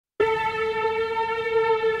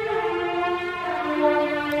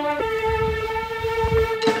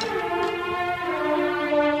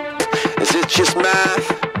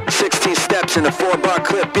steps in a 4-bar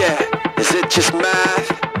clip, yeah. Is it just math?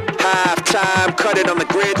 Half-time, cut it on the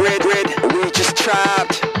grid. We just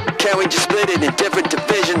trapped. Can we just split it in different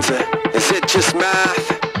divisions? Is it just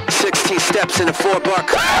math? 16 steps in a 4-bar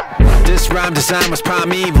clip. This rhyme design was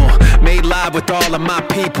primeval, made live with all of my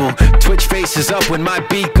people. Twitch faces up when my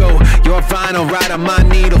beat go. Your vinyl right on my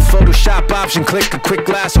needle. Photoshop option, click a quick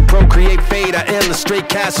lasso. Procreate fade, I illustrate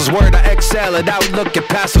castles. Word, I excel at Outlook at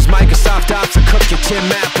Passos. Microsoft Ops, I cook your Tim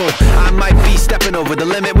Apple. I might be stepping over the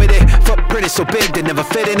limit with it. Footprint is so big they never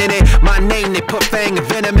fitting in it. My name, they put fang and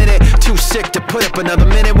venom in it. Too sick to put up another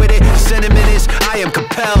minute with it. Sentiment is, I am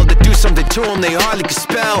compelled to do something to them they hardly can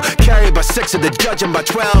spell. Carried by 6 of the judge, I'm by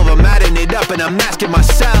 12. I'm adding it up and I'm asking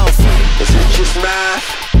myself, is it just math?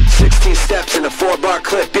 16 steps in a 4-bar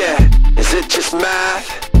clip, yeah. Is it just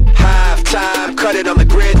math? Half-time, cut it on the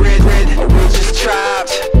grid. Or we just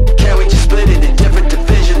trapped? Can we just split it in different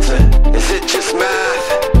divisions? Is it just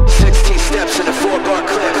math? 16 steps in a 4-bar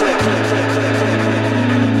clip.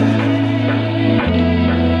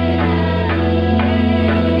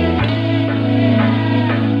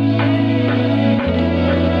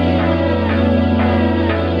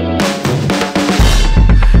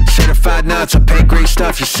 Nuts, I pay great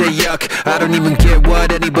stuff, you say yuck. I don't even get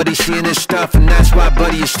what anybody's seeing this stuff. And that's why,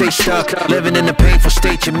 buddy, you stay stuck. Living in a painful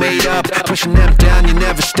state you made up. Pushing them down, you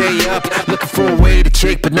never stay up. Looking for a way to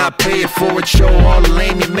take but not pay it forward. Show all the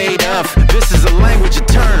lame you made of. This is a language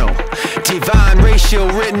eternal, divine ratio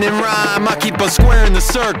written in rhyme. I keep on squaring the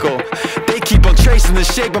circle, they keep on tracing the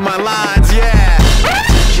shape of my lines, yeah.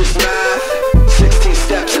 Is it just math? 16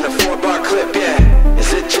 steps in a 4-bar clip, yeah.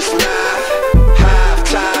 Is it just math?